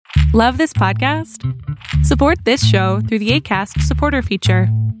Love this podcast? Support this show through the Acast supporter feature.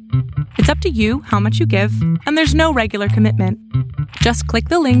 It's up to you how much you give, and there's no regular commitment. Just click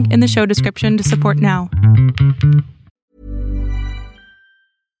the link in the show description to support now.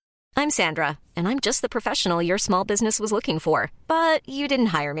 I'm Sandra, and I'm just the professional your small business was looking for. But you didn't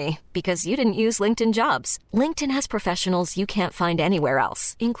hire me because you didn't use LinkedIn Jobs. LinkedIn has professionals you can't find anywhere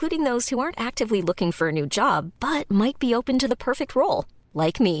else, including those who aren't actively looking for a new job, but might be open to the perfect role,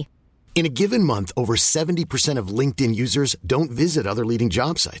 like me. In a given month, over 70% of LinkedIn users don't visit other leading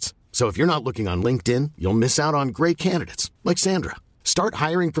job sites. So if you're not looking on LinkedIn, you'll miss out on great candidates like Sandra. Start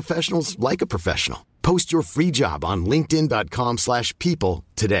hiring professionals like a professional. Post your free job on linkedin.com/people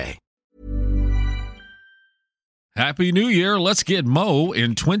today. Happy New Year. Let's get Mo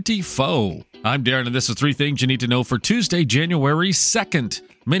in 20-foe. I'm Darren, and this is 3 things you need to know for Tuesday, January 2nd.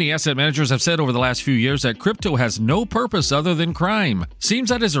 Many asset managers have said over the last few years that crypto has no purpose other than crime. Seems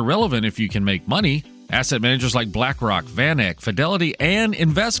that is irrelevant if you can make money. Asset managers like BlackRock, VanEck, Fidelity, and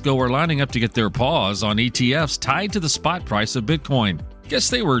Invesco are lining up to get their paws on ETFs tied to the spot price of Bitcoin. Guess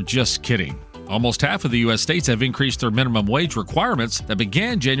they were just kidding. Almost half of the U.S. states have increased their minimum wage requirements that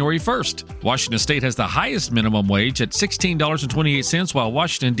began January 1st. Washington State has the highest minimum wage at $16.28, while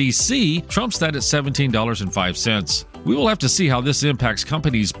Washington, D.C. trumps that at $17.05. We will have to see how this impacts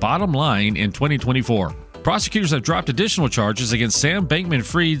companies' bottom line in 2024. Prosecutors have dropped additional charges against Sam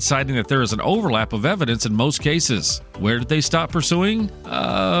Bankman-Fried, citing that there is an overlap of evidence in most cases. Where did they stop pursuing?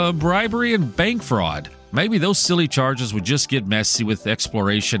 Bribery and bank fraud. Maybe those silly charges would just get messy with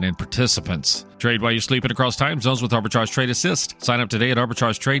exploration and participants. Trade while you're sleeping across time zones with Arbitrage Trade Assist. Sign up today at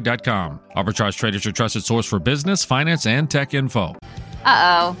arbitragetrade.com. Arbitrage Trade is your trusted source for business, finance, and tech info.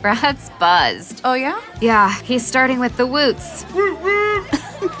 Uh-oh, Brad's buzzed. Oh, yeah? Yeah, he's starting with the woots.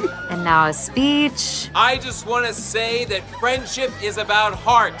 And now a speech. I just want to say that friendship is about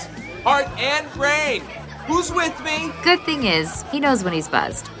heart and brain. Who's with me? Good thing is, he knows when he's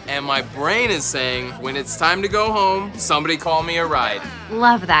buzzed. And my brain is saying, when it's time to go home, somebody call me a ride.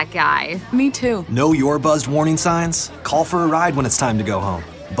 Love that guy. Me too. Know your buzzed warning signs? Call for a ride when it's time to go home.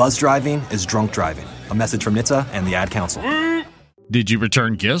 Buzz driving is drunk driving. A message from NHTSA and the Ad Council. Did you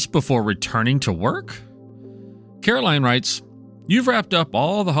return gifts before returning to work? Caroline writes, "You've wrapped up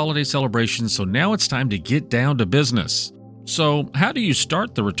all the holiday celebrations, so now it's time to get down to business. So how do you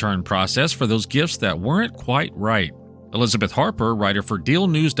start the return process for those gifts that weren't quite right?" Elizabeth Harper, writer for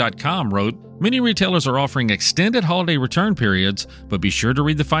DealNews.com, wrote, "Many retailers are offering extended holiday return periods, but be sure to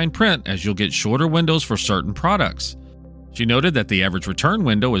read the fine print as you'll get shorter windows for certain products." She noted that the average return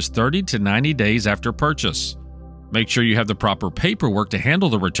window is 30 to 90 days after purchase. Make sure you have the proper paperwork to handle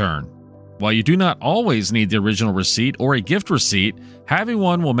the return. While you do not always need the original receipt or a gift receipt, having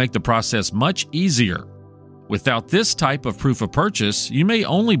one will make the process much easier. Without this type of proof of purchase, you may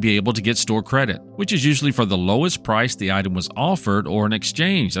only be able to get store credit, which is usually for the lowest price the item was offered or an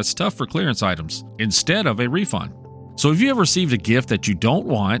exchange. That's tough for clearance items, instead of a refund. So if you have received a gift that you don't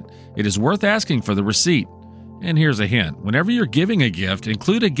want, it is worth asking for the receipt. And here's a hint. Whenever you're giving a gift,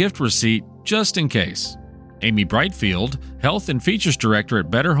 include a gift receipt just in case. Amy Brightfield, Health and Features Director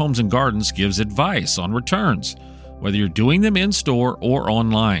at Better Homes and Gardens, gives advice on returns, whether you're doing them in-store or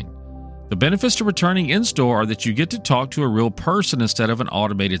online. The benefits to returning in-store are that you get to talk to a real person instead of an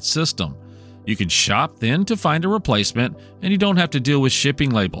automated system. You can shop then to find a replacement, and you don't have to deal with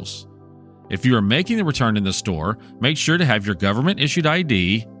shipping labels. If you are making the return in the store, make sure to have your government-issued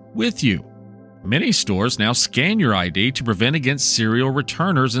ID with you. Many stores now scan your ID to prevent against serial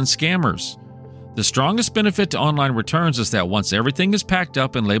returners and scammers. The strongest benefit to online returns is that once everything is packed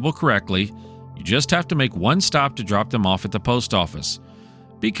up and labeled correctly, you just have to make one stop to drop them off at the post office.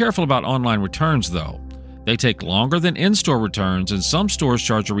 Be careful about online returns, though. They take longer than in-store returns, and some stores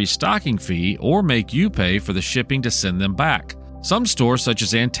charge a restocking fee or make you pay for the shipping to send them back. Some stores, such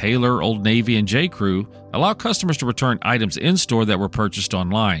as Ann Taylor, Old Navy, and J.Crew, allow customers to return items in-store that were purchased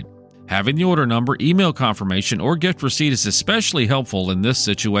online. Having the order number, email confirmation, or gift receipt is especially helpful in this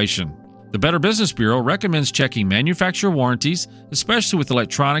situation. The Better Business Bureau recommends checking manufacturer warranties, especially with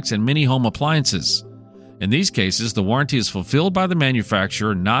electronics and many home appliances. In these cases, the warranty is fulfilled by the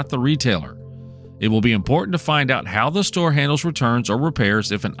manufacturer, not the retailer. It will be important to find out how the store handles returns or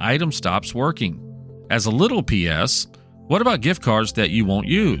repairs if an item stops working. As a little PS, what about gift cards that you won't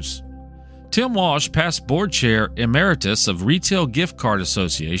use? Tim Walsh, past board chair emeritus of Retail Gift Card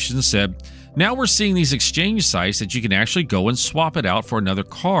Association, said, "Now we're seeing these exchange sites that you can actually go and swap it out for another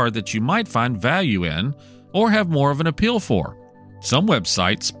card that you might find value in or have more of an appeal for. Some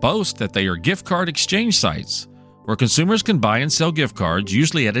websites boast that they are gift card exchange sites, where consumers can buy and sell gift cards,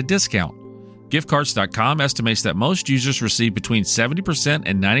 usually at a discount. Giftcards.com estimates that most users receive between 70%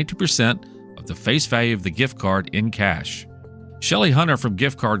 and 92% of the face value of the gift card in cash. Shelly Hunter from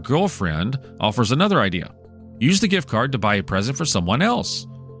Gift Card Girlfriend offers another idea. Use the gift card to buy a present for someone else.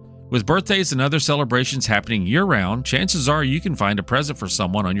 With birthdays and other celebrations happening year-round, chances are you can find a present for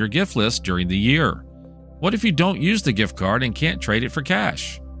someone on your gift list during the year. What if you don't use the gift card and can't trade it for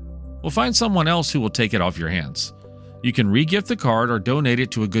cash? Well, find someone else who will take it off your hands. You can re-gift the card or donate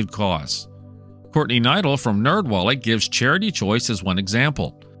it to a good cause. Courtney Neidl from NerdWallet gives Charity Choice as one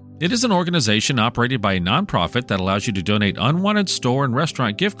example. It is an organization operated by a nonprofit that allows you to donate unwanted store and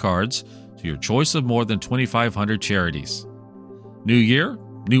restaurant gift cards to your choice of more than 2,500 charities. New year,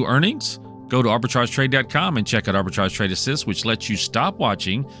 new earnings? Go to arbitragetrade.com and check out Arbitrage Trade Assist, which lets you stop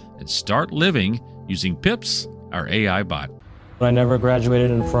watching and start living using Pips, our AI bot. When I never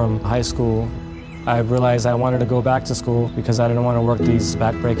graduated from high school, I realized I wanted to go back to school because I didn't want to work these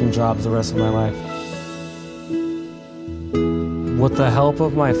back-breaking jobs the rest of my life. With the help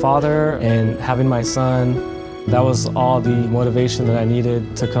of my father and having my son, that was all the motivation that I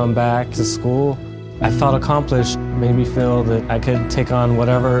needed to come back to school. I felt accomplished, made me feel that I could take on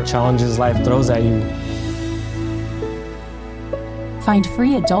whatever challenges life throws at you. Find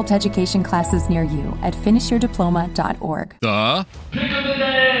free adult education classes near you at finishyourdiploma.org. The Pick of the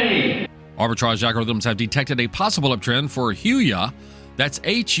Day! Arbitrage algorithms have detected a possible uptrend for Huya, that's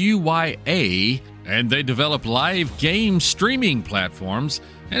HuyA, and they develop live game streaming platforms,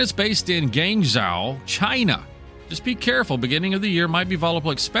 and it's based in Guangzhou, China. Just be careful, beginning of the year might be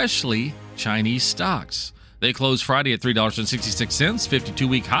volatile, especially Chinese stocks. They closed Friday at $3.66,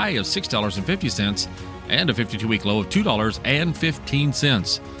 52-week high of $6.50, and a 52-week low of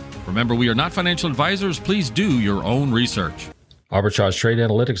 $2.15. Remember, we are not financial advisors. Please do your own research. Arbitrage Trade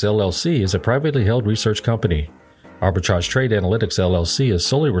Analytics LLC is a privately held research company. Arbitrage Trade Analytics LLC is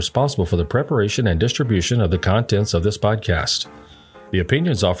solely responsible for the preparation and distribution of the contents of this podcast. The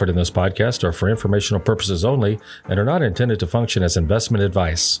opinions offered in this podcast are for informational purposes only and are not intended to function as investment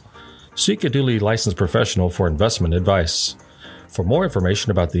advice. Seek a duly licensed professional for investment advice. For more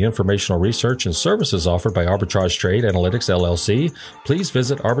information about the informational research and services offered by Arbitrage Trade Analytics LLC, please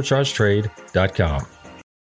visit arbitragetrade.com.